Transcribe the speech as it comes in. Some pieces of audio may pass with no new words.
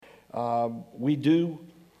We do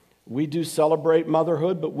celebrate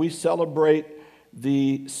motherhood, but we celebrate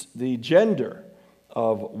the gender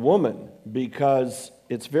of woman because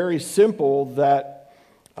it's very simple that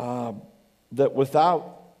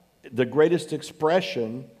without the greatest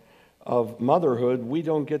expression of motherhood, we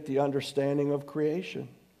don't get the understanding of creation.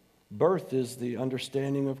 Birth is the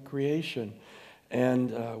understanding of creation.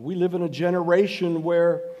 And we live in a generation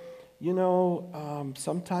where,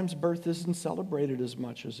 sometimes birth isn't celebrated as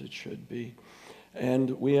much as it should be. And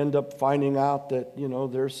we end up finding out that,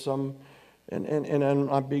 there's some, and I'm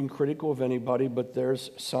not being critical of anybody, but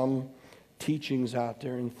there's some teachings out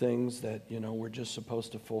there and things that, we're just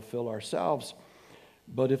supposed to fulfill ourselves.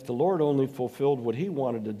 But if the Lord only fulfilled what He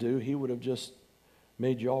wanted to do, He would have just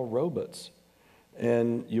made you all robots.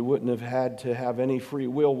 And you wouldn't have had to have any free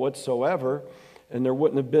will whatsoever. And there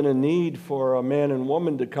wouldn't have been a need for a man and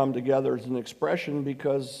woman to come together as an expression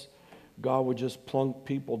because God would just plunk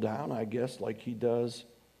people down, I guess, like He does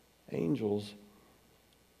angels.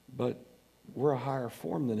 But we're a higher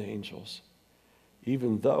form than angels,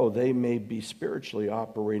 even though they may be spiritually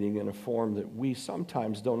operating in a form that we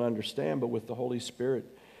sometimes don't understand, but with the Holy Spirit,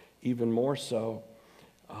 even more so.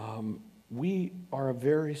 We are a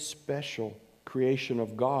very special creation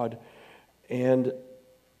of God, and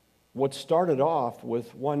what started off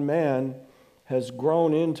with one man has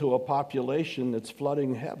grown into a population that's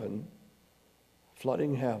flooding heaven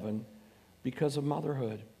because of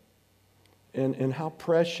motherhood. And how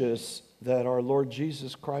precious that our Lord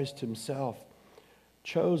Jesus Christ Himself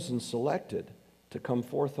chose and selected to come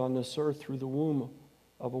forth on this earth through the womb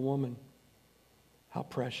of a woman. How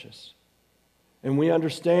precious. And we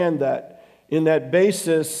understand that in that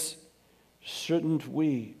basis, shouldn't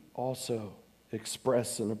we also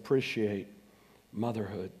express and appreciate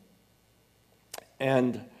motherhood?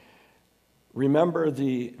 And remember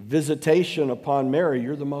the visitation upon Mary,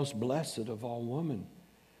 you're the most blessed of all women,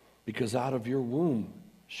 because out of your womb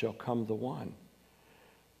shall come the one.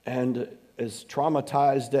 And as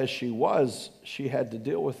traumatized as she was, she had to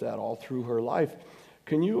deal with that all through her life.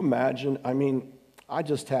 Can you imagine? I mean, I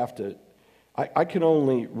can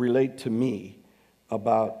only relate to me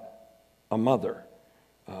about a mother,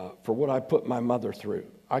 for what I put my mother through.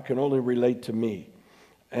 I can only relate to me.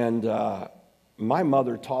 And my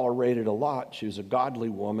mother tolerated a lot. She was a godly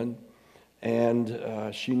woman,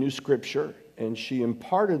 and she knew Scripture, and she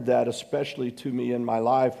imparted that especially to me in my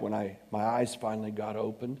life when my eyes finally got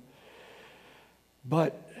opened.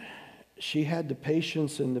 But she had the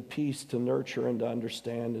patience and the peace to nurture and to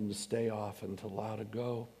understand and to stay off and to allow to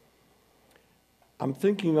go. I'm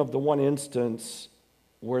thinking of the one instance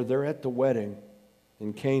where they're at the wedding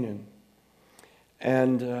in Canaan,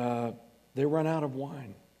 and they run out of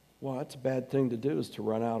wine. Well, that's a bad thing to do, is to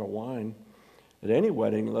run out of wine at any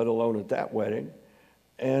wedding, let alone at that wedding.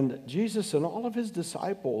 And Jesus and all of His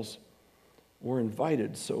disciples were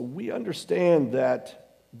invited. So we understand that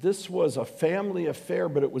this was a family affair,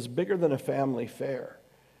 but it was bigger than a family affair.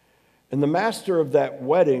 And the master of that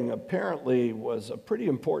wedding apparently was a pretty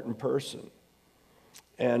important person.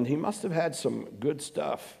 And he must have had some good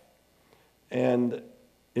stuff. And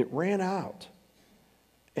it ran out.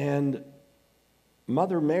 And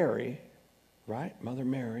Mother Mary,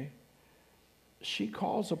 she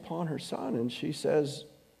calls upon her son and she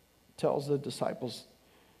tells the disciples,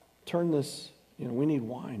 turn this, we need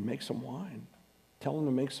wine, make some wine. Tell them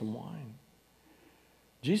to make some wine.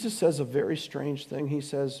 Jesus says a very strange thing. He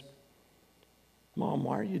says, Mom,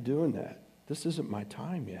 why are you doing that? This isn't my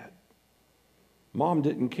time yet. Mom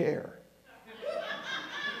didn't care.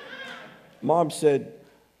 Mom said,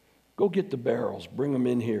 go get the barrels, bring them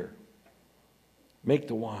in here. Make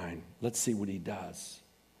the wine. Let's see what He does.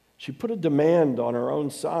 She put a demand on her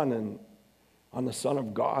own son and on the Son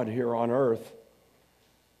of God here on earth.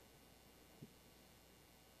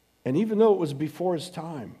 And even though it was before His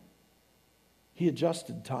time, He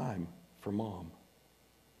adjusted time for Mom.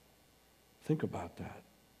 Think about that.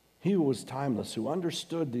 He who was timeless, who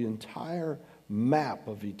understood the entire map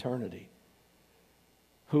of eternity,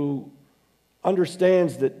 who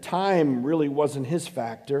understands that time really wasn't His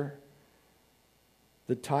factor,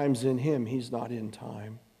 that time's in Him, He's not in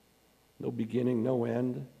time. No beginning, no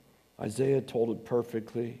end. Isaiah told it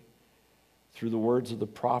perfectly. Through the words of the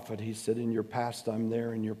prophet, he said, in your past I'm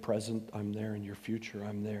there, in your present I'm there, in your future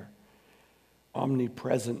I'm there.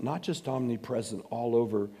 Omnipresent, not just omnipresent all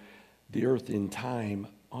over the earth in time,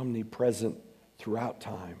 omnipresent throughout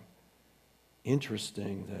time.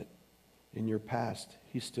 Interesting that in your past,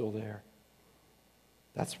 He's still there.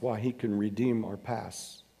 That's why He can redeem our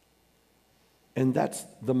past. And that's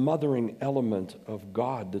the mothering element of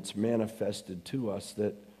God that's manifested to us,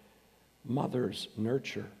 that mothers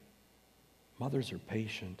nurture Mothers are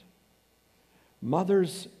patient.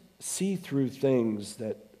 Mothers see through things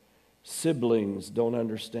that siblings don't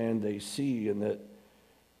understand they see and that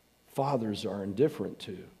fathers are indifferent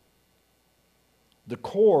to. The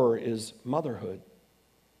core is motherhood.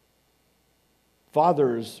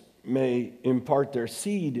 Fathers may impart their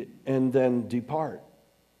seed and then depart.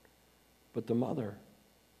 But the mother,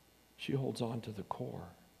 she holds on to the core,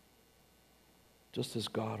 just as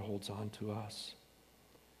God holds on to us.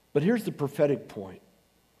 But here's the prophetic point.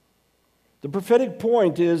 The prophetic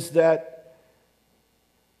point is that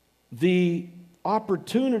the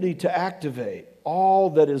opportunity to activate all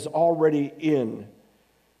that is already in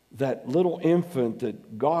that little infant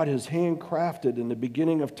that God has handcrafted in the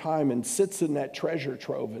beginning of time and sits in that treasure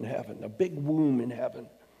trove in heaven, a big womb in heaven,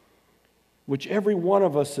 which every one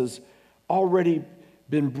of us has already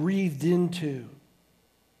been breathed into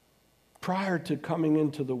prior to coming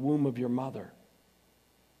into the womb of your mother.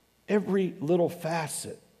 Every little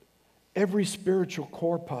facet, every spiritual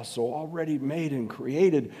corpuscle already made and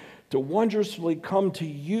created to wondrously come to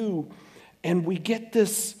you, and we get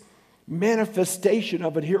this manifestation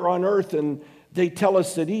of it here on earth, and they tell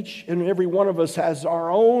us that each and every one of us has our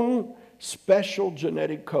own special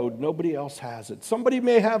genetic code. Nobody else has it. Somebody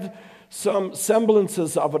may have some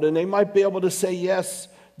semblances of it, and they might be able to say, yes,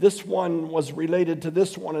 this one was related to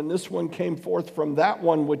this one, and this one came forth from that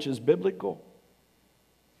one, which is biblical.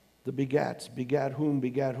 The begats, begat whom,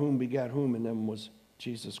 begat whom, begat whom, and then was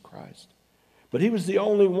Jesus Christ. But he was the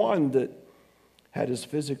only one that had his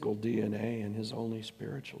physical DNA and his only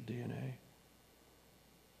spiritual DNA.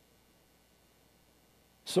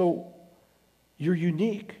 So you're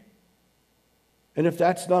unique. And if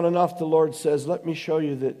that's not enough, the Lord says, let me show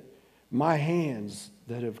you that my hands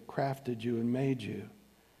that have crafted you and made you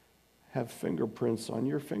have fingerprints on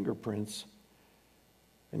your fingerprints.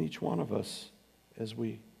 And each one of us, as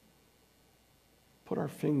we put our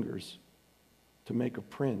fingers to make a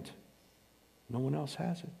print, no one else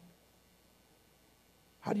has it.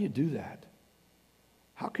 How do you do that?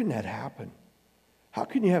 How can that happen? How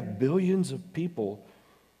can you have billions of people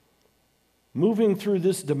moving through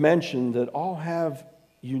this dimension that all have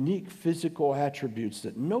unique physical attributes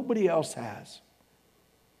that nobody else has?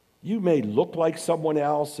 You may look like someone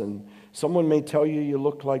else, and someone may tell you you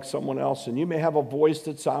look like someone else, and you may have a voice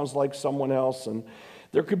that sounds like someone else, and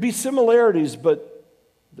there could be similarities, but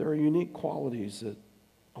there are unique qualities that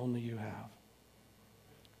only you have.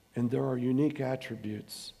 And there are unique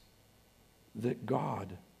attributes that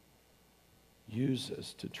God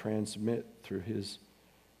uses to transmit through his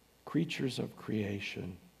creatures of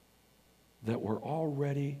creation that were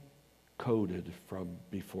already coded from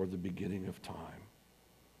before the beginning of time.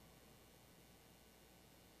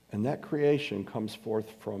 And that creation comes forth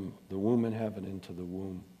from the womb in heaven into the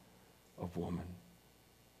womb of woman.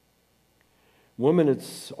 Woman,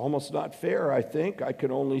 it's almost not fair, I think. I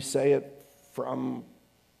can only say it from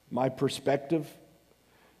my perspective.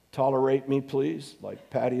 Tolerate me, please, like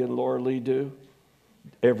Patty and Laura Lee do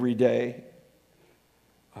every day.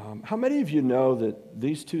 How many of you know that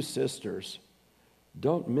these two sisters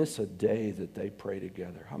don't miss a day that they pray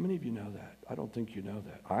together? How many of you know that? I don't think you know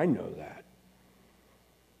that. I know that.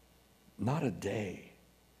 Not a day.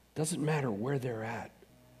 Doesn't matter where they're at.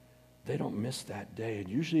 They don't miss that day. And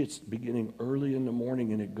usually it's beginning early in the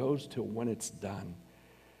morning and it goes till when it's done.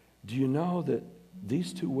 Do you know that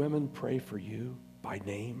these two women pray for you by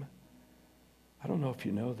name? I don't know if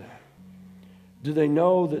you know that. Do they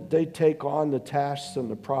know that they take on the tasks and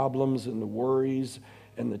the problems and the worries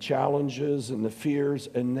and the challenges and the fears,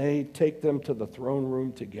 and they take them to the throne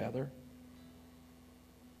room together?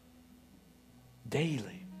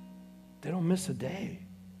 Daily. They don't miss a day.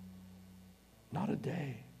 Not a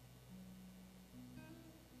day.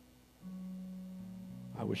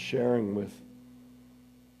 I was sharing with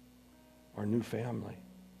our new family.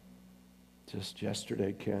 Just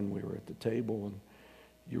yesterday, Ken, we were at the table and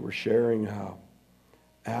you were sharing how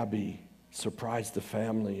Abby surprised the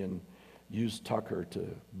family and used Tucker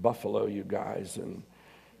to buffalo you guys and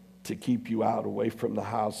to keep you out away from the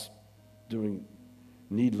house doing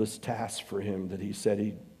needless tasks for him that he said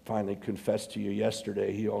he finally confessed to you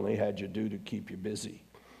yesterday he only had you do to keep you busy.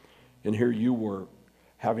 And here you were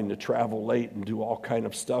having to travel late and do all kind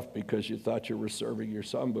of stuff because you thought you were serving your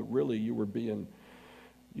son, but really you were being,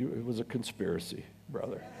 it was a conspiracy,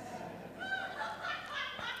 brother.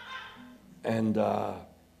 And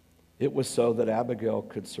it was so that Abigail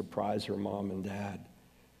could surprise her mom and dad.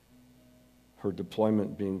 Her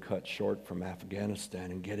deployment being cut short from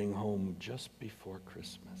Afghanistan and getting home just before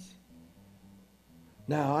Christmas.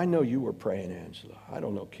 Now, I know you were praying, Angela. I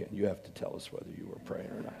don't know, Ken. You have to tell us whether you were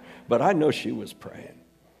praying or not. But I know she was praying.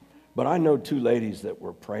 But I know two ladies that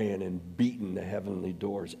were praying and beating the heavenly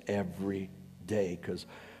doors every day because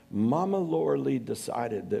Mama Laura Lee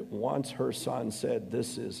decided that once her son said,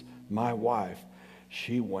 "This is my wife,"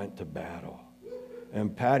 she went to battle.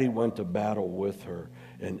 And Patty went to battle with her.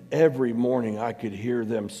 And every morning I could hear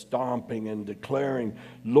them stomping and declaring,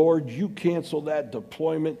 "Lord, you cancel that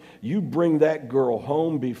deployment. You bring that girl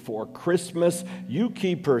home before Christmas. You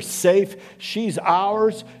keep her safe. She's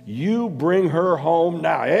ours. You bring her home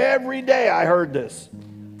now." Every day I heard this.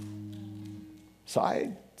 So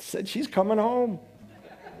I said, "She's coming home."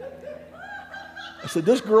 I said,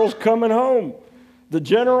 "This girl's coming home. The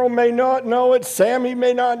general may not know it. Sammy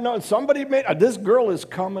may not know it. Somebody may. This girl is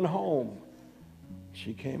coming home."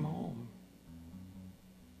 She came home.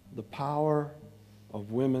 The power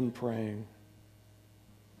of women praying.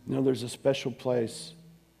 You know, there's a special place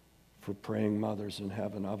for praying mothers in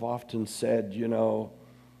heaven. I've often said,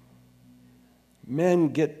 men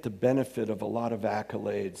get the benefit of a lot of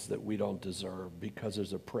accolades that we don't deserve because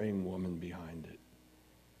there's a praying woman behind it.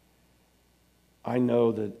 I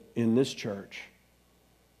know that in this church,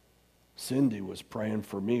 Cindy was praying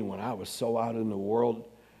for me when I was so out in the world.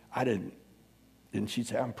 And she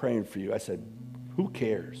said, "I'm praying for you." I said, "Who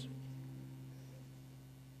cares?"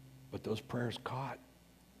 But those prayers caught.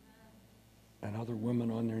 And other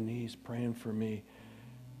women on their knees praying for me.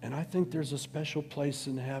 And I think there's a special place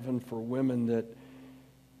in heaven for women that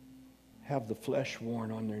have the flesh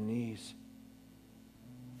worn on their knees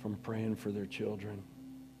from praying for their children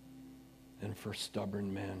and for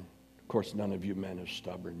stubborn men. Of course, none of you men are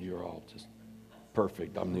stubborn. You're all just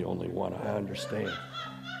perfect. I'm the only one. I understand.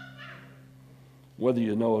 Whether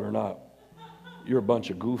you know it or not, you're a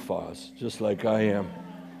bunch of goofahs, just like I am.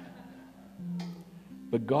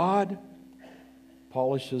 But God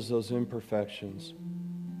polishes those imperfections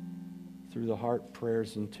through the heart,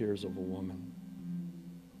 prayers, and tears of a woman.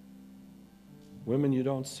 Women you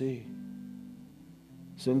don't see.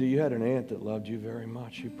 Cindy, you had an aunt that loved you very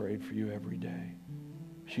much. She prayed for you every day.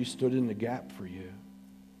 She stood in the gap for you.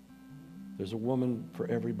 There's a woman for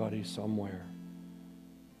everybody somewhere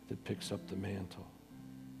that picks up the mantle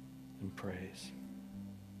and prays.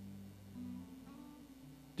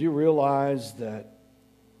 Do you realize that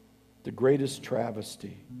the greatest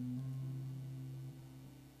travesty,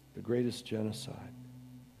 the greatest genocide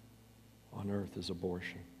on earth is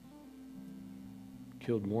abortion?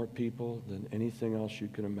 Killed more people than anything else you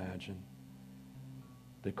can imagine.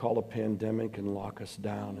 They call a pandemic and lock us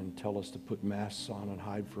down and tell us to put masks on and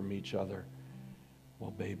hide from each other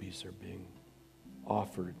while babies are being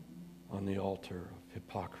offered on the altar of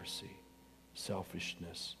hypocrisy,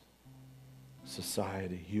 selfishness,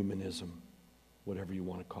 society, humanism, whatever you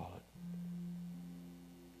want to call it.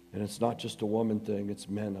 And it's not just a woman thing, it's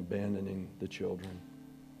men abandoning the children,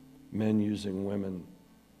 men using women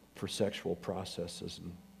for sexual processes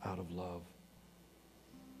and out of love.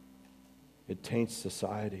 It taints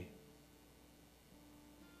society.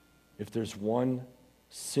 If there's one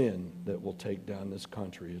sin that will take down this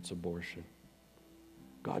country, it's abortion.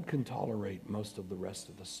 God can tolerate most of the rest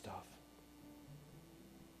of the stuff.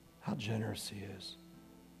 How generous He is.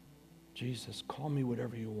 Jesus, call me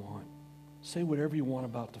whatever you want. Say whatever you want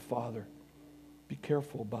about the Father. Be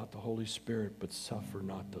careful about the Holy Spirit, but suffer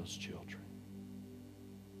not those children.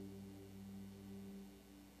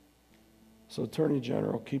 So, Attorney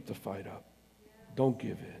General, keep the fight up. Don't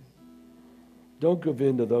give in. Don't give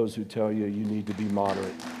in to those who tell you you need to be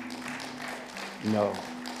moderate. No.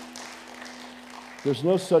 There's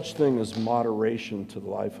no such thing as moderation to the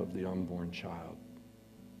life of the unborn child.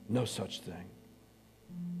 No such thing.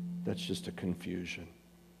 That's just a confusion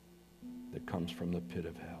that comes from the pit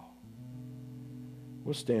of hell.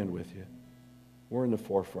 We'll stand with you. We're in the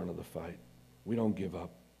forefront of the fight. We don't give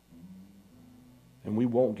up. And we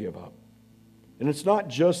won't give up. And it's not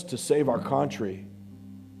just to save our country.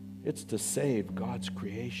 It's to save God's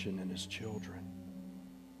creation and His children.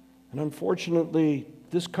 And unfortunately,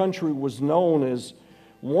 this country was known as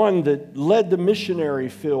one that led the missionary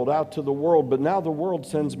field out to the world, but now the world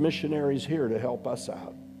sends missionaries here to help us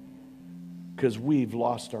out because we've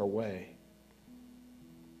lost our way.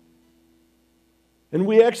 And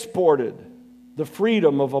we exported the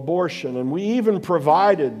freedom of abortion, and we even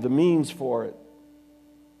provided the means for it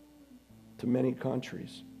to many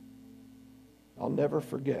countries. I'll never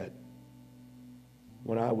forget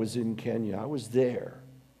when I was in Kenya. I was there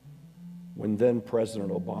when then President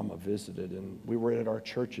Obama visited, and we were at our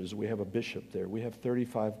churches. We have a bishop there. We have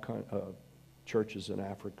 35 churches in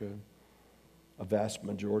Africa, a vast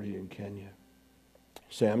majority in Kenya.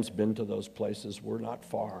 Sam's been to those places. We're not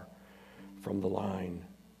far from the line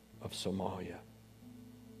of Somalia.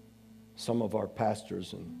 Some of our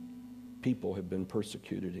pastors and people have been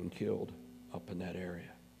persecuted and killed up in that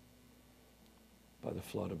area by the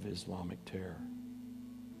flood of Islamic terror.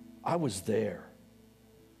 I was there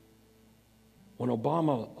when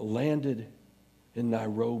Obama landed in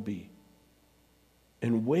Nairobi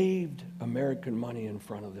and waved American money in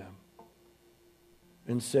front of them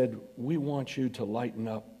and said, "We want you to lighten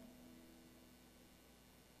up.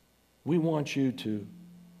 We want you to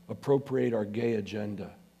appropriate our gay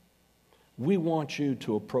agenda. We want you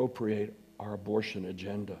to appropriate our abortion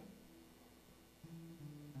agenda."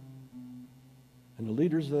 And the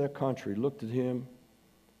leaders of that country looked at him,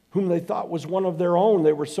 whom they thought was one of their own.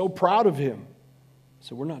 They were so proud of him.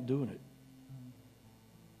 So we're not doing it.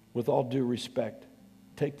 With all due respect,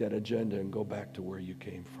 take that agenda and go back to where you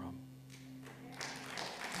came from.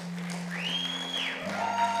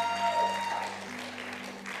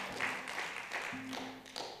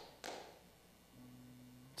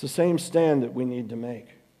 It's the same stand that we need to make.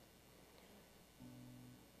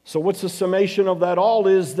 So what's the summation of that all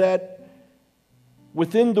is that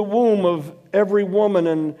within the womb of every woman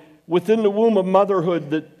and within the womb of motherhood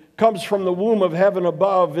that comes from the womb of heaven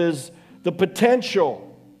above is the potential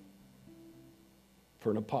for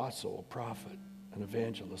an apostle, a prophet, an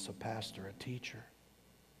evangelist, a pastor, a teacher,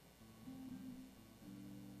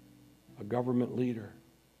 a government leader,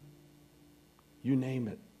 you name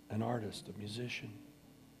it, an artist, a musician,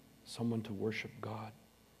 someone to worship God.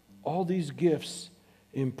 All these gifts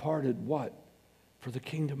imparted what? For the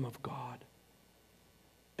kingdom of God.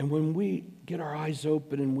 And when we get our eyes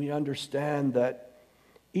open and we understand that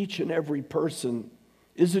each and every person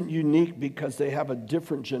isn't unique because they have a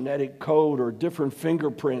different genetic code or different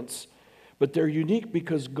fingerprints, but they're unique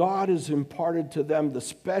because God has imparted to them the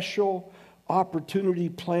special opportunity,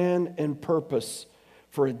 plan, and purpose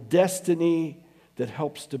for a destiny that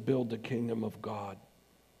helps to build the kingdom of God.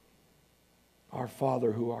 Our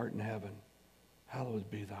Father who art in heaven, hallowed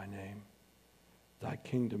be thy name. Thy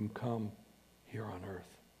kingdom come here on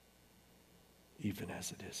earth, even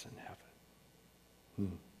as it is in heaven.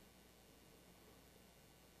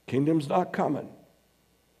 Kingdom's not coming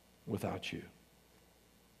without you.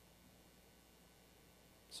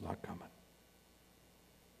 It's not coming.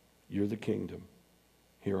 You're the kingdom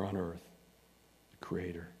here on earth, the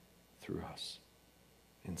Creator through us,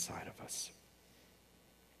 inside of us.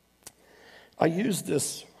 I used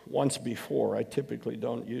this once before. I typically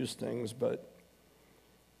don't use things, but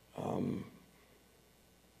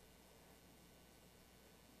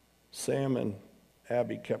Sam and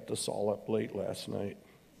Abby kept us all up late last night.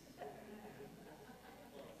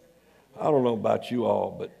 I don't know about you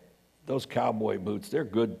all, but those cowboy boots, they're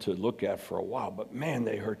good to look at for a while, but man,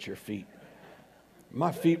 they hurt your feet.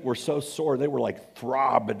 My feet were so sore, they were like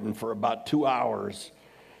throbbing for about 2 hours.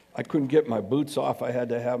 I couldn't get my boots off. I had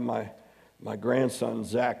to have my grandson,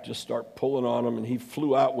 Zach, just start pulling on them, and he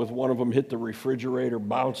flew out with one of them, hit the refrigerator,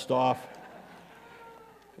 bounced off,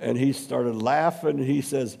 and he started laughing. He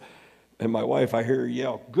says, and my wife, I hear her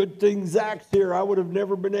yell, "Good thing Zach's here. I would have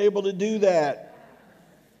never been able to do that."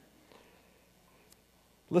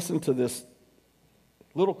 Listen to this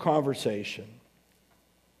little conversation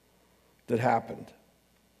that happened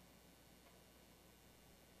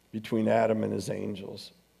between Adam and his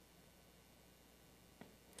angels.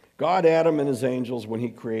 God, Adam, and his angels when he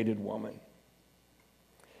created woman.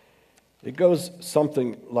 It goes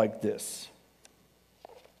something like this.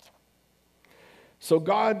 So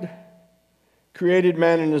God created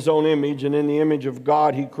man in his own image, and in the image of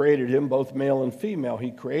God he created him, both male and female,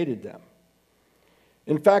 he created them.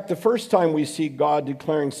 In fact, the first time we see God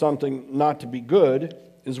declaring something not to be good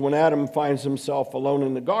is when Adam finds himself alone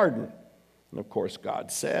in the garden. And of course,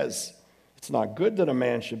 God says, "It's not good that a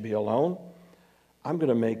man should be alone. I'm going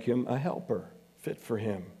to make him a helper fit for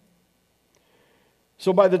him."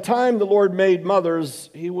 So by the time the Lord made mothers,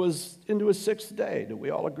 he was into his 6th day. Do we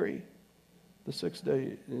all agree? The 6th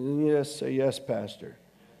day. Yes, say yes, Pastor.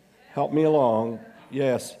 Help me along.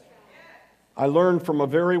 Yes. I learned from a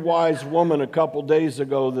very wise woman a couple days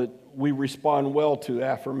ago that we respond well to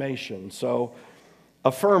affirmation. So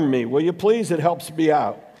affirm me, will you please? It helps me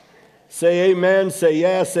out. Say amen, say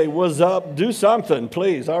yes, say what's up. Do something,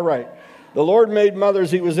 please. All right. The Lord made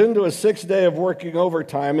mothers. He was into his 6th day of working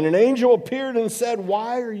overtime, and an angel appeared and said,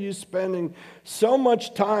 "Why are you spending so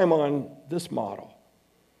much time on this model?"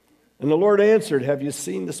 And the Lord answered, "Have you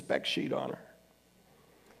seen the spec sheet on her?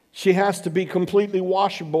 She has to be completely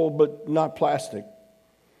washable, but not plastic.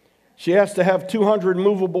 She has to have 200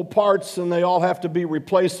 movable parts, and they all have to be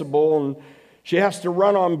replaceable. And she has to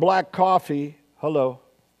run on black coffee." Hello.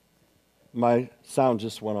 My sound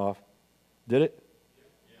just went off. Did it?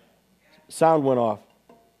 Sound went off.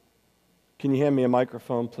 Can you hand me a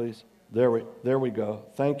microphone, please? There we go.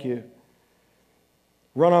 Thank you.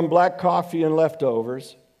 Run on black coffee and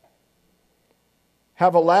leftovers.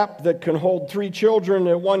 Have a lap that can hold 3 children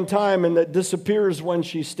at one time and that disappears when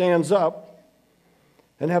she stands up.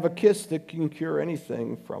 And have a kiss that can cure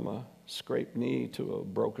anything from a scraped knee to a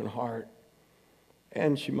broken heart.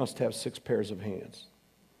 And she must have 6 pairs of hands.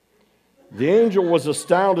 The angel was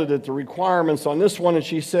astounded at the requirements on this one, and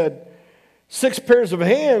she said, 6 pairs of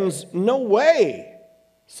hands? No way,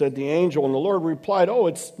 said the angel. And the Lord replied, oh,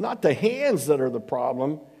 it's not the hands that are the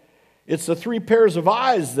problem. It's the 3 pairs of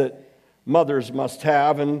eyes that mothers must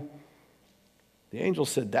have. And the angel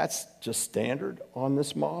said, that's just standard on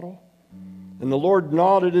this model? And the Lord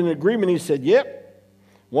nodded in agreement. He said, yep,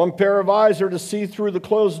 1 pair of eyes are to see through the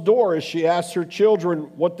closed door as she asks her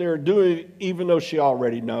children what they're doing, even though she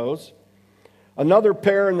already knows. Another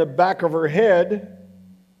pair in the back of her head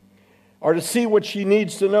are to see what she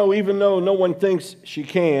needs to know, even though no one thinks she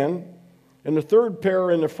can. And the 3rd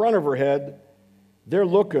pair in the front of her head, they're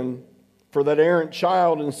looking for that errant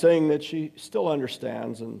child and saying that she still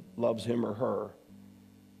understands and loves him or her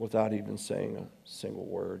without even saying a single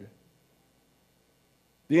word.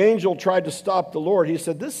 The angel tried to stop the Lord. He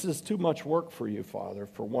said, this is too much work for you, Father,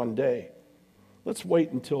 for one day. Let's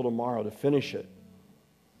wait until tomorrow to finish it.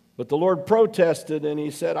 But the Lord protested and he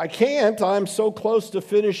said, I can't. I'm so close to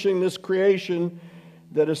finishing this creation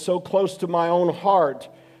that is so close to my own heart.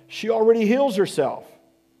 She already heals herself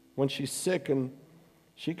when she's sick, and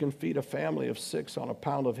she can feed a family of 6 on a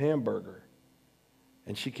pound of hamburger.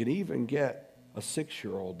 And she can even get a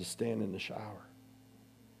 6-year-old to stand in the shower.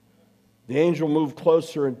 The angel moved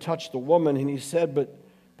closer and touched the woman, and he said,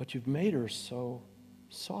 but you've made her so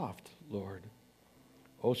soft, Lord.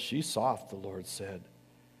 Oh, she's soft, the Lord said,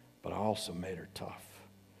 but I also made her tough.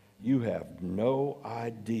 You have no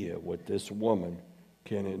idea what this woman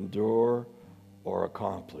can endure or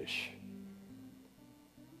accomplish.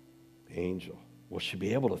 The angel, will she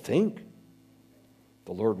be able to think?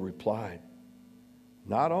 The Lord replied,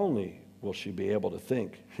 not only will she be able to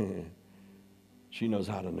think, she knows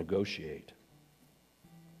how to negotiate.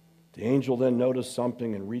 The angel then noticed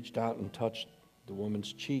something and reached out and touched the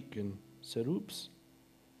woman's cheek and said, oops.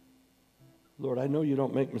 Lord, I know you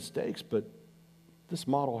don't make mistakes, but this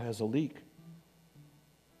model has a leak.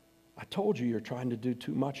 I told you you're trying to do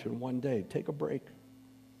too much in one day. Take a break.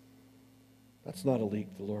 That's not a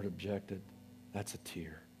leak, the Lord objected. That's a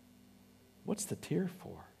tear. What's the tear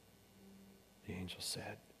for? The angel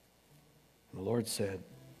said. And the Lord said,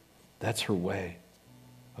 that's her way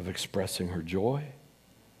of expressing her joy,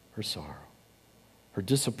 her sorrow, her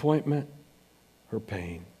disappointment, her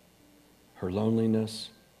pain, her loneliness,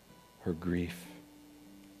 her grief,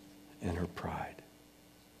 and her pride.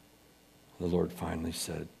 The Lord finally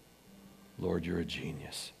said, Lord, you're a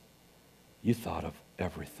genius. You thought of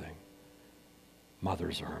everything.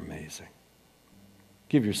 Mothers are amazing.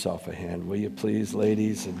 Give yourself a hand, will you please,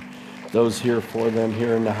 ladies, and those here for them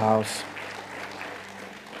here in the house.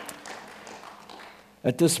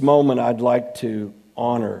 At this moment, I'd like to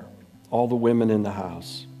honor all the women in the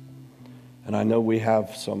house. And I know we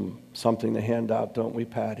have something to hand out, don't we,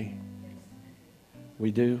 Patty? We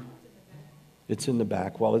do? It's in the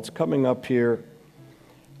back. Well, it's coming up here.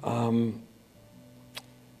 We're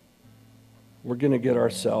going to get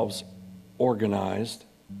ourselves organized.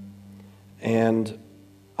 And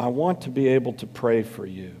I want to be able to pray for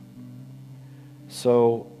you.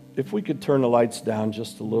 So if we could turn the lights down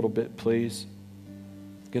just a little bit, please.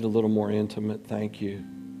 Get a little more intimate. Thank you.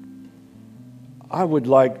 I would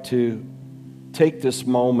like to take this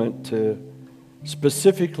moment to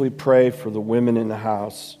specifically pray for the women in the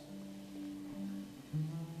house.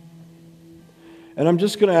 And I'm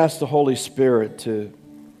just going to ask the Holy Spirit to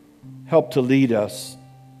help to lead us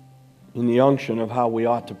in the unction of how we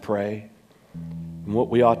ought to pray and what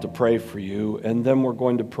we ought to pray for you. And then we're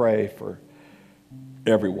going to pray for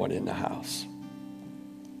everyone in the house.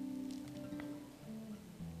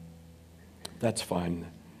 That's fine.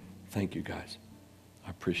 Thank you, guys.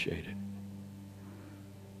 I appreciate it.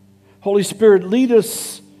 Holy Spirit, lead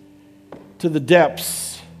us to the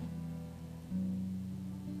depths.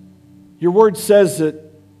 Your word says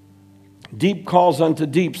that deep calls unto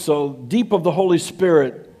deep. So deep of the Holy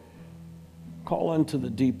Spirit, call unto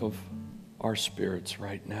the deep of our spirits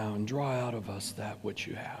right now and draw out of us that which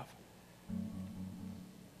you have.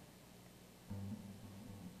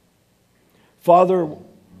 Father,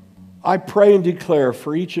 I pray and declare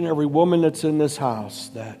for each and every woman that's in this house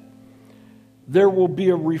that there will be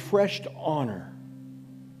a refreshed honor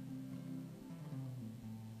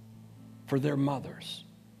for their mothers.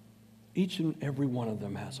 Each and every one of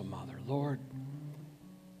them has a mother. Lord,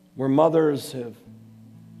 where mothers have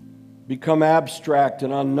become abstract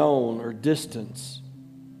and unknown or distance,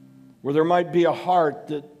 where there might be a heart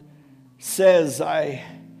that says, I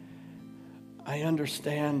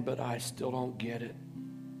understand, but I still don't get it.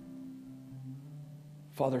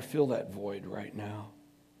 Father, fill that void right now.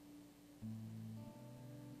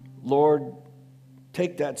 Lord,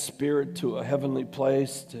 take that spirit to a heavenly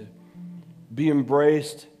place to be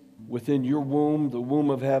embraced within your womb, the womb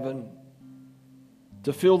of heaven,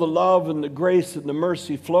 to feel the love and the grace and the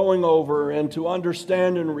mercy flowing over, and to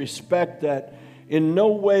understand and respect that in no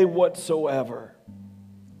way whatsoever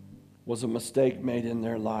was a mistake made in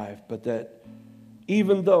their life, but that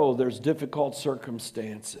even though there's difficult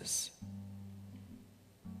circumstances,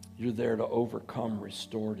 you're there to overcome,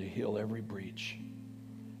 restore, to heal every breach.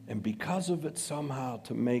 And because of it, somehow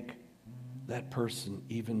to make that person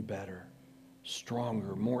even better,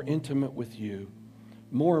 stronger, more intimate with you,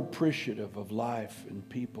 more appreciative of life and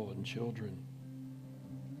people and children,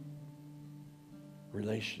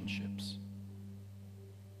 relationships.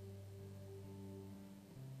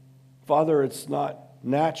 Father, it's not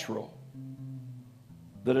natural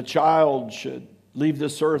that a child should leave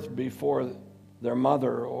this earth before their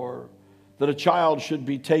mother, or that a child should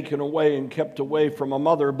be taken away and kept away from a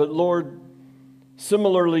mother. But Lord,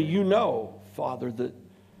 similarly, you know, Father, that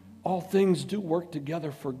all things do work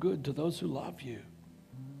together for good to those who love you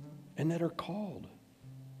and that are called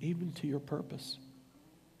even to your purpose.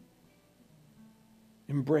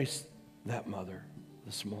 Embrace that mother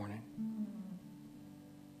this morning.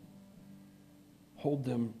 Hold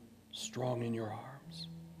them strong in your arms.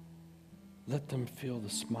 Let them feel the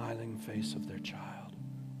smiling face of their child,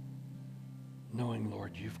 knowing,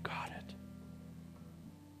 Lord, you've got it.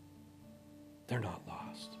 They're not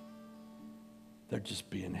lost. They're just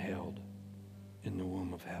being held in the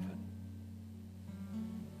womb of heaven,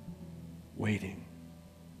 waiting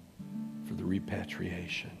for the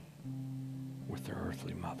repatriation with their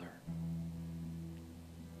earthly mother.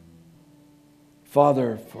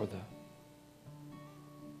 Father, for the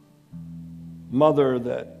mother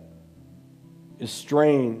that is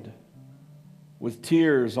strained with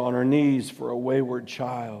tears on her knees for a wayward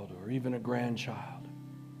child or even a grandchild,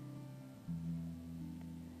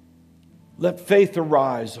 let faith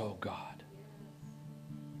arise, O God.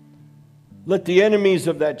 Let the enemies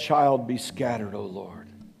of that child be scattered, O Lord.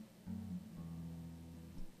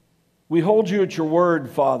 We hold you at your word,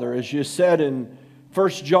 Father, as you said in 1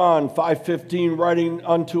 John 5:15, writing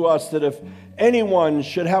unto us that if anyone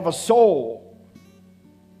should have a soul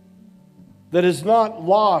that is not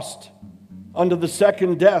lost unto the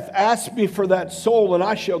second death, ask me for that soul, and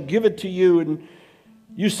I shall give it to you. And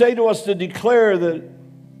you say to us to declare that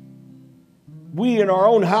we in our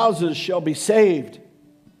own houses shall be saved,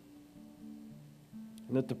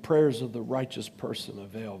 and that the prayers of the righteous person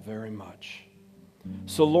avail very much.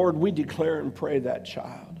 So, Lord, we declare and pray that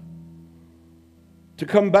child to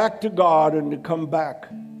come back to God and to come back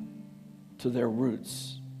to their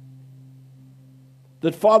roots.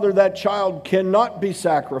 That, Father, that child cannot be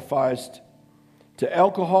sacrificed to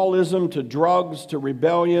alcoholism, to drugs, to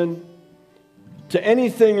rebellion, to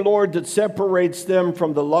anything, Lord, that separates them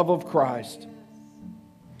from the love of Christ.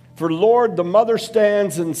 For, Lord, the mother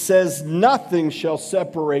stands and says, nothing shall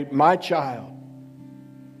separate my child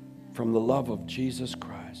from the love of Jesus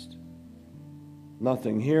Christ.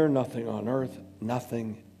 Nothing here, nothing on earth,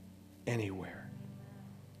 nothing anywhere.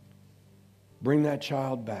 Bring that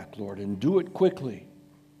child back, Lord, and do it quickly.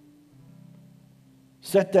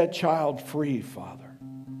 Set that child free, Father.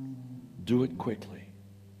 Do it quickly.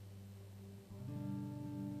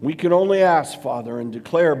 We can only ask, Father, and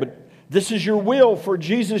declare, but this is your will, for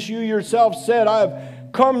Jesus, you yourself said, I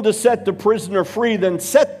have come to set the prisoner free. Then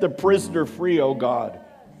set the prisoner free, O God.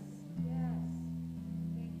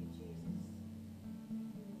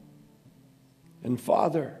 And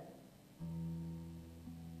Father,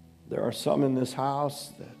 there are some in this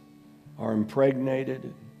house that are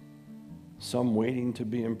impregnated, some waiting to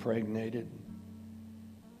be impregnated,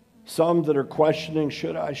 some that are questioning,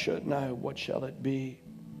 should I, shouldn't I, what shall it be?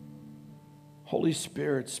 Holy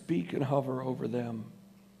Spirit, speak and hover over them.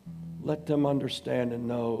 Let them understand and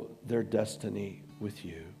know their destiny with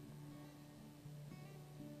you.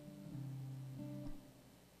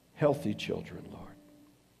 Healthy children, Lord.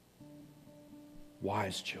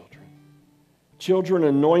 Wise children. Children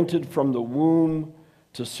anointed from the womb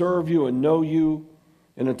to serve you and know you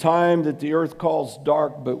in a time that the earth calls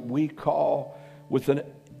dark, but we call with an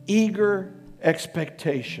eager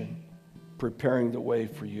expectation, preparing the way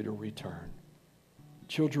for you to return.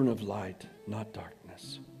 Children of light, not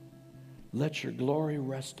darkness. Let your glory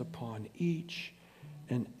rest upon each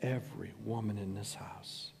and every woman in this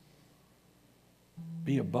house.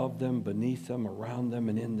 Be above them, beneath them, around them,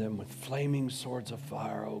 and in them with flaming swords of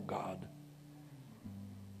fire, O God.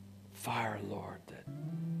 Fire, Lord, that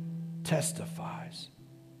testifies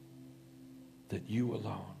that you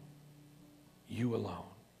alone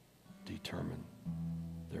determine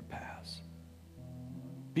their paths.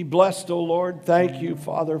 Be blessed, O Lord. Thank you,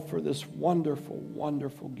 Father, for this wonderful,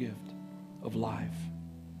 wonderful gift of life,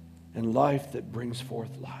 and life that brings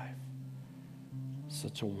forth life.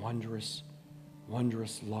 Such a wondrous,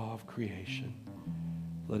 wondrous law of creation.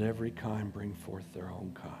 Let every kind bring forth their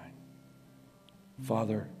own kind.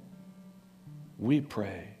 Father, we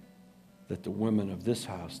pray that the women of this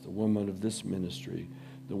house, the women of this ministry,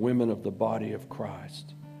 the women of the body of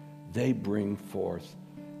Christ, they bring forth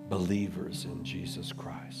believers in Jesus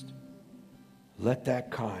Christ. Let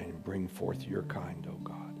that kind bring forth your kind, O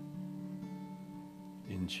God.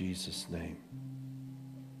 In Jesus' name.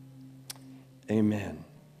 Amen.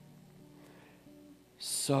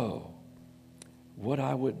 So, what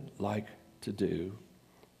I would like to do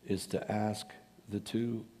is to ask the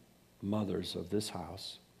two mothers of this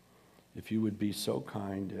house if you would be so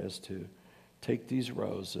kind as to take these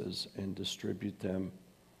roses and distribute them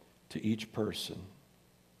to each person.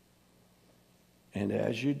 And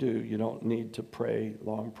as you do, you don't need to pray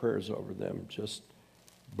long prayers over them. Just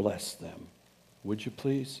bless them. Would you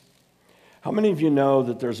please? How many of you know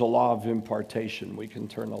that there's a law of impartation? We can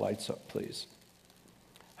turn the lights up, please.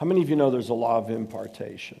 How many of you know there's a law of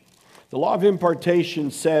impartation? The law of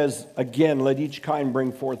impartation says, again, let each kind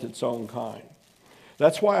bring forth its own kind.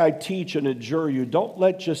 That's why I teach and adjure you, don't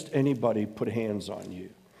let just anybody put hands on you.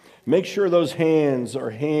 Make sure those hands are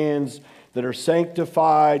hands that are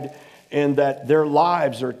sanctified and that their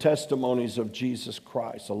lives are testimonies of Jesus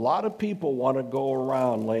Christ. A lot of people want to go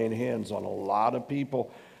around laying hands on a lot of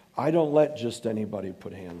people. I don't let just anybody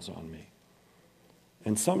put hands on me.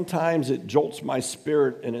 And sometimes it jolts my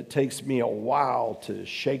spirit and it takes me a while to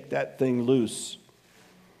shake that thing loose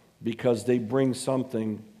because they bring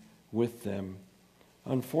something with them.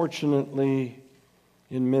 Unfortunately,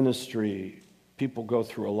 in ministry, people go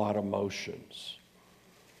through a lot of motions.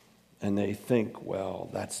 And they think, well,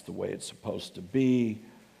 that's the way it's supposed to be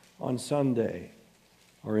on Sunday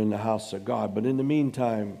or in the house of God. But in the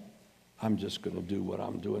meantime, I'm just going to do what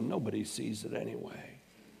I'm doing. Nobody sees it anyway.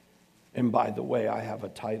 And by the way, I have a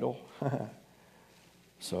title,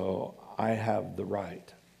 so I have the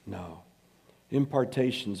right. No.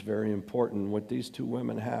 Impartation is very important. What these two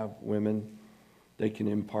women have, women, they can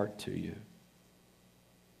impart to you.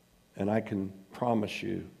 And I can promise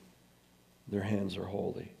you their hands are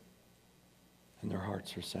holy and their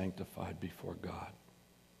hearts are sanctified before God.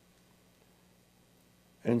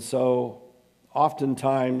 And so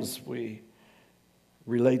oftentimes we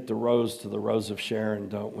relate the rose to the rose of Sharon,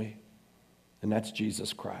 don't we? And that's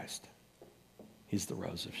Jesus Christ. He's the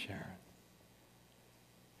rose of Sharon.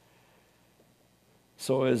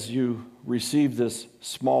 So as you receive this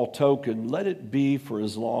small token, let it be for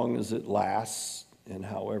as long as it lasts, and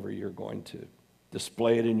however you're going to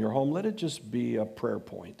display it in your home, let it just be a prayer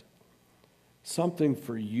point. Something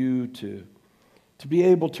for you to be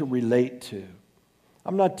able to relate to.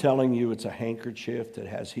 I'm not telling you it's a handkerchief that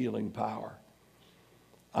has healing power.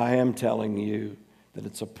 I am telling you that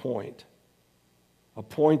it's a point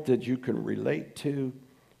that you can relate to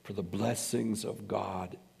for the blessings of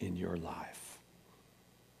God in your life.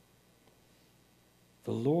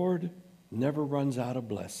 The Lord never runs out of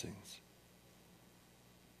blessings,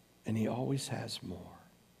 and He always has more.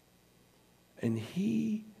 And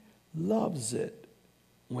He loves it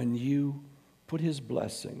when you put His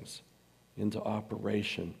blessings into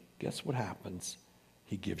operation. Guess what happens?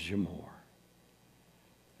 He gives you more.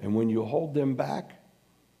 And when you hold them back,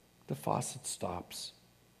 the faucet stops.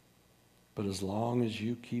 But as long as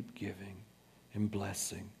you keep giving and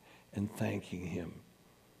blessing and thanking Him,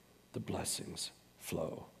 the blessings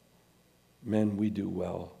flow. Men, we do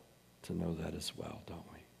well to know that as well, don't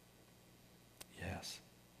we? Yes.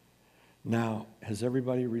 Now, has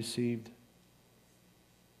everybody received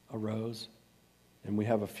a rose? And we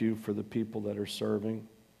have a few for the people that are serving.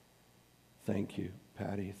 Thank you,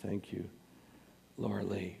 Patty. Thank you, Laura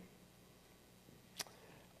Lee.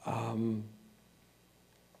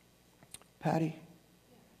 Patty,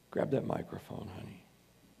 grab that microphone, honey.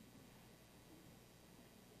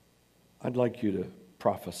 I'd like you to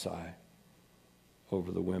prophesy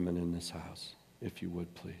over the women in this house, if you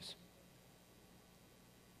would, please.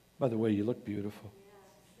 By the way, you look beautiful.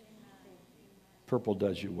 Purple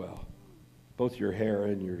does you well. Both your hair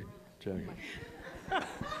and your jacket.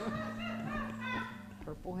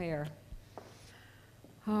 Purple hair.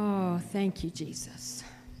 Oh, thank you, Jesus.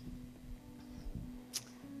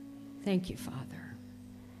 Thank you, Father.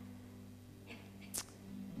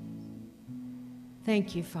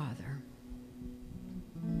 Thank you, Father.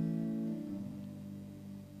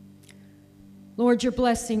 Lord, your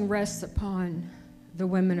blessing rests upon the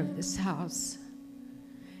women of this house.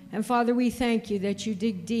 And Father, we thank you that you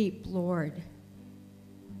dig deep, Lord.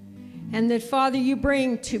 And that, Father, you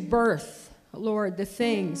bring to birth, Lord, the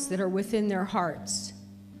things that are within their hearts.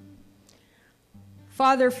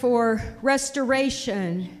 Father, for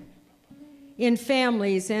restoration in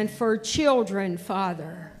families and for children,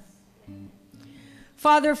 Father.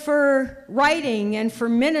 Father, for writing and for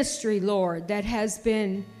ministry, Lord, that has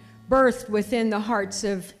been birthed within the hearts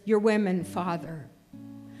of your women, Father.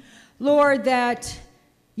 Lord, that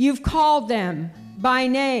you've called them by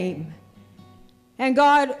name. And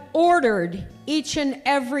God ordered each and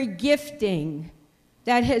every gifting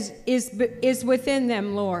that is within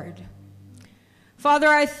them, Lord. Father,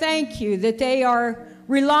 I thank you that they are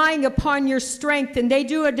relying upon your strength, and they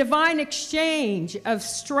do a divine exchange of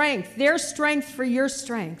strength, their strength for your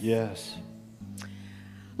strength. Yes.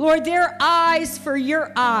 Lord, their eyes for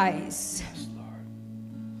your eyes. Yes,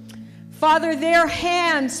 Lord. Father, their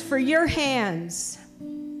hands for your hands.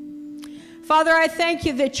 Father, I thank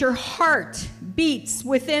you that your heart beats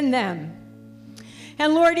within them.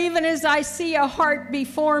 And Lord, even as I see a heart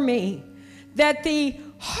before me, that the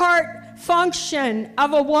heart function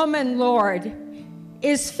of a woman, Lord,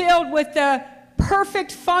 is filled with the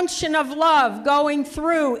perfect function of love going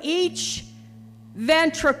through each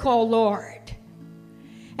ventricle, Lord.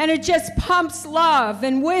 And it just pumps love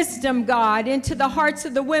and wisdom, God, into the hearts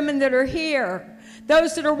of the women that are here,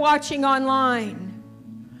 those that are watching online.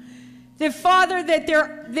 That, Father, that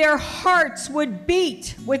their hearts would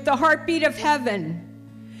beat with the heartbeat of heaven.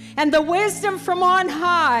 And the wisdom from on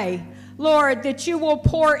high, Lord, that you will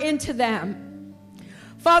pour into them.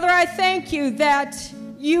 Father, I thank you that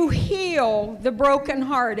you heal the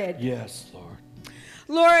brokenhearted. Yes, Lord.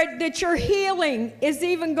 Lord, that your healing is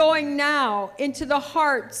even going now into the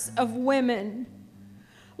hearts of women.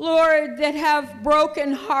 Lord, that have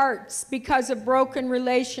broken hearts because of broken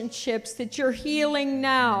relationships, that you're healing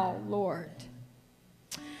now, Lord.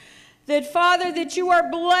 That, Father, that you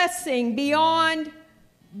are blessing beyond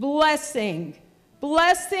blessing.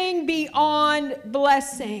 Blessing beyond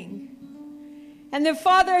blessing. And that,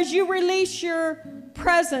 Father, as you release your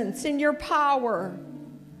presence and your power,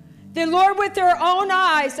 that, Lord, with their own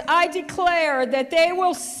eyes, I declare that they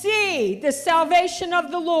will see the salvation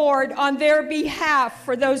of the Lord on their behalf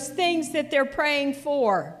for those things that they're praying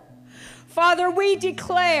for. Father, we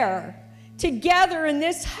declare together in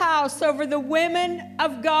this house over the women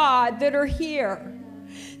of God that are here,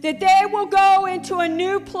 that they will go into a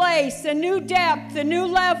new place, a new depth, a new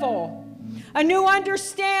level, a new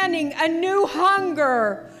understanding, a new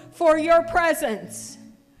hunger for your presence.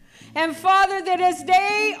 And Father, that as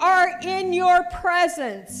they are in your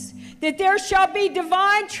presence, that there shall be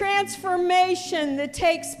divine transformation that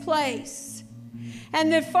takes place.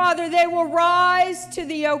 And that, Father, they will rise to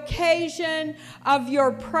the occasion of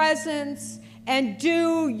your presence and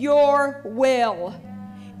do your will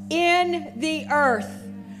in the earth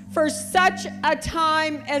for such a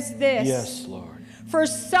time as this. Yes, Lord. For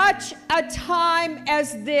such a time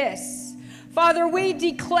as this. Father, we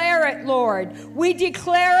declare it, Lord. We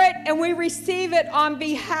declare it and we receive it on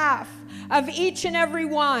behalf of each and every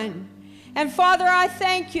one. And Father, I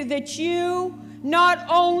thank you that you not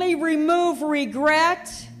only remove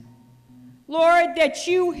regret, Lord, that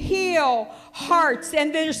you heal hearts,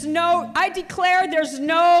 and I declare there's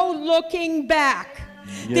no looking back.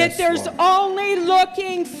 Yes, that there's Lord. only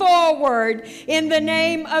looking forward in the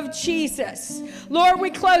name of Jesus. Lord, we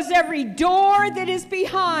close every door that is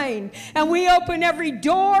behind, and we open every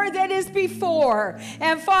door that is before.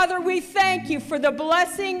 And Father, we thank you for the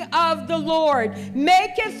blessing of the Lord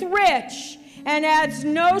maketh rich and adds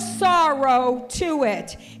no sorrow to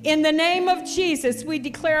it. In the name of Jesus, we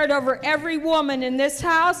declare it over every woman in this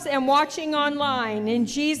house and watching online. In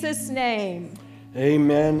Jesus' name.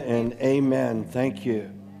 Amen and amen. Thank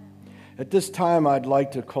you. At this time, I'd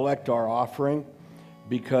like to collect our offering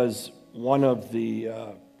because one of the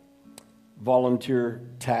volunteer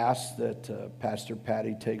tasks that Pastor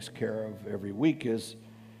Patty takes care of every week is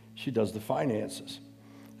she does the finances.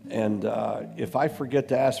 And if I forget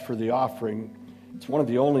to ask for the offering, it's one of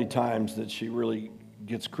the only times that she really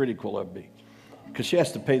gets critical of me because she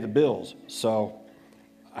has to pay the bills. So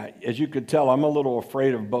as you could tell, I'm a little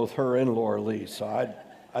afraid of both her and Laura Lee, so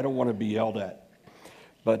I don't want to be yelled at.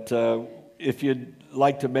 But if you'd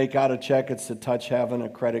like to make out a check, it's to Touch Heaven. A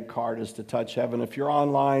credit card is to Touch Heaven. If you're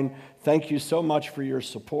online, thank you so much for your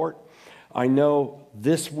support. I know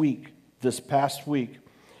this past week,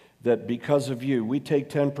 that because of you, we take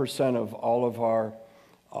 10% of all of our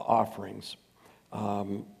offerings.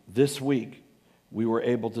 This week, we were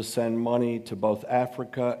able to send money to both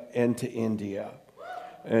Africa and to India,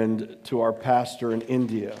 and to our pastor in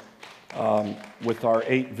India, with our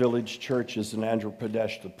 8 village churches in Andhra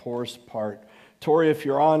Pradesh, the poorest part. Tori, if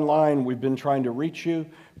you're online, we've been trying to reach you.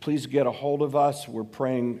 Please get a hold of us. We're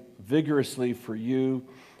praying vigorously for you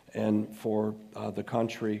and for the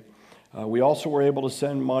country. We also were able to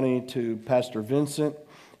send money to Pastor Vincent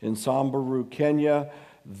in Samburu, Kenya.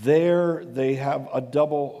 There, they have a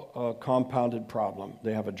double compounded problem.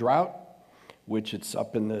 They have a drought, which it's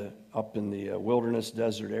up in the wilderness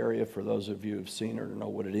desert area, for those of you who've seen it or know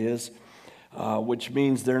what it is, which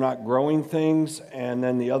means they're not growing things. And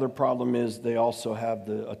then the other problem is they also have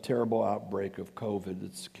a terrible outbreak of COVID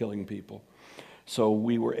that's killing people. So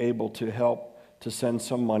we were able to help to send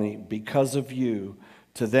some money because of you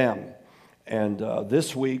to them. And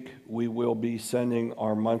this week, we will be sending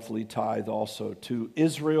our monthly tithe also to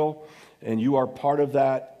Israel, and you are part of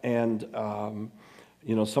that. And,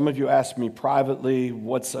 some of you ask me privately,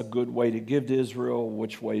 what's a good way to give to Israel,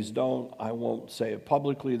 which ways don't. I won't say it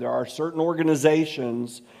publicly. There are certain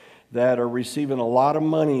organizations that are receiving a lot of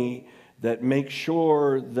money that make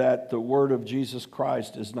sure that the word of Jesus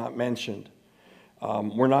Christ is not mentioned.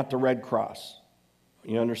 We're not the Red Cross.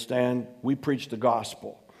 You understand? We preach the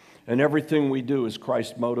gospel. And everything we do is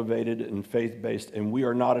Christ-motivated and faith-based, and we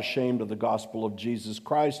are not ashamed of the gospel of Jesus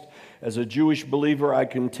Christ. As a Jewish believer, I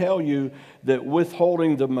can tell you that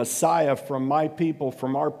withholding the Messiah from my people,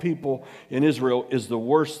 from our people in Israel, is the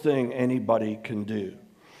worst thing anybody can do.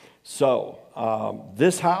 So,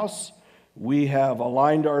 this house, we have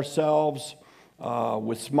aligned ourselves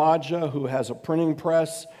with Smaja, who has a printing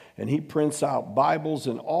press, and he prints out Bibles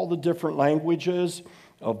in all the different languages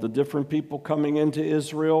of the different people coming into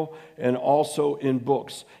Israel, and also in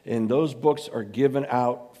books. And those books are given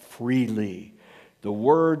out freely. The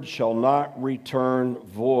word shall not return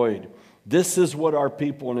void. This is what our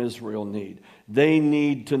people in Israel need. They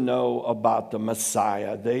need to know about the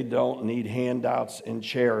Messiah. They don't need handouts and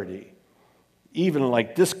charity. Even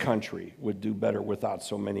like this country would do better without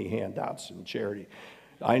so many handouts and charity.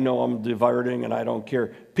 I know I'm diverting and I don't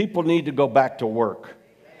care. People need to go back to work.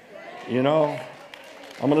 You know?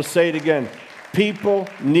 I'm going to say it again. People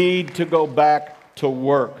need to go back to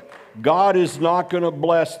work. God is not going to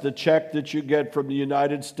bless the check that you get from the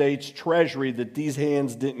United States Treasury that these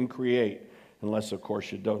hands didn't create. Unless, of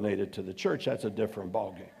course, you donate it to the church. That's a different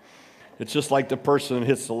ballgame. It's just like the person that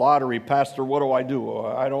hits the lottery. Pastor, what do I do?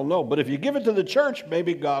 Oh, I don't know. But if you give it to the church,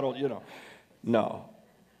 maybe God will, No.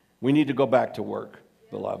 We need to go back to work,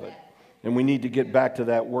 beloved. And we need to get back to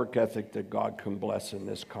that work ethic that God can bless in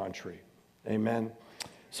this country. Amen.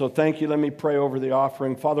 So thank you. Let me pray over the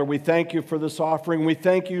offering. Father, we thank you for this offering. We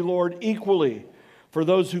thank you, Lord, equally for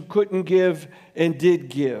those who couldn't give and did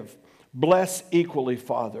give. Bless equally,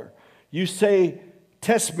 Father. You say,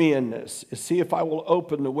 test me in this. See if I will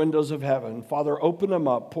open the windows of heaven. Father, open them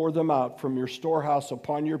up. Pour them out from your storehouse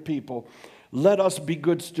upon your people. Let us be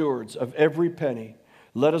good stewards of every penny.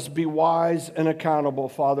 Let us be wise and accountable,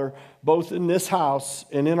 Father, both in this house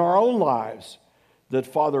and in our own lives. That,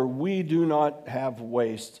 Father, we do not have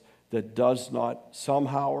waste that does not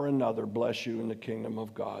somehow or another bless you in the kingdom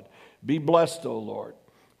of God. Be blessed, O Lord.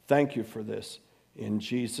 Thank you for this. In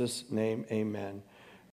Jesus' name, amen.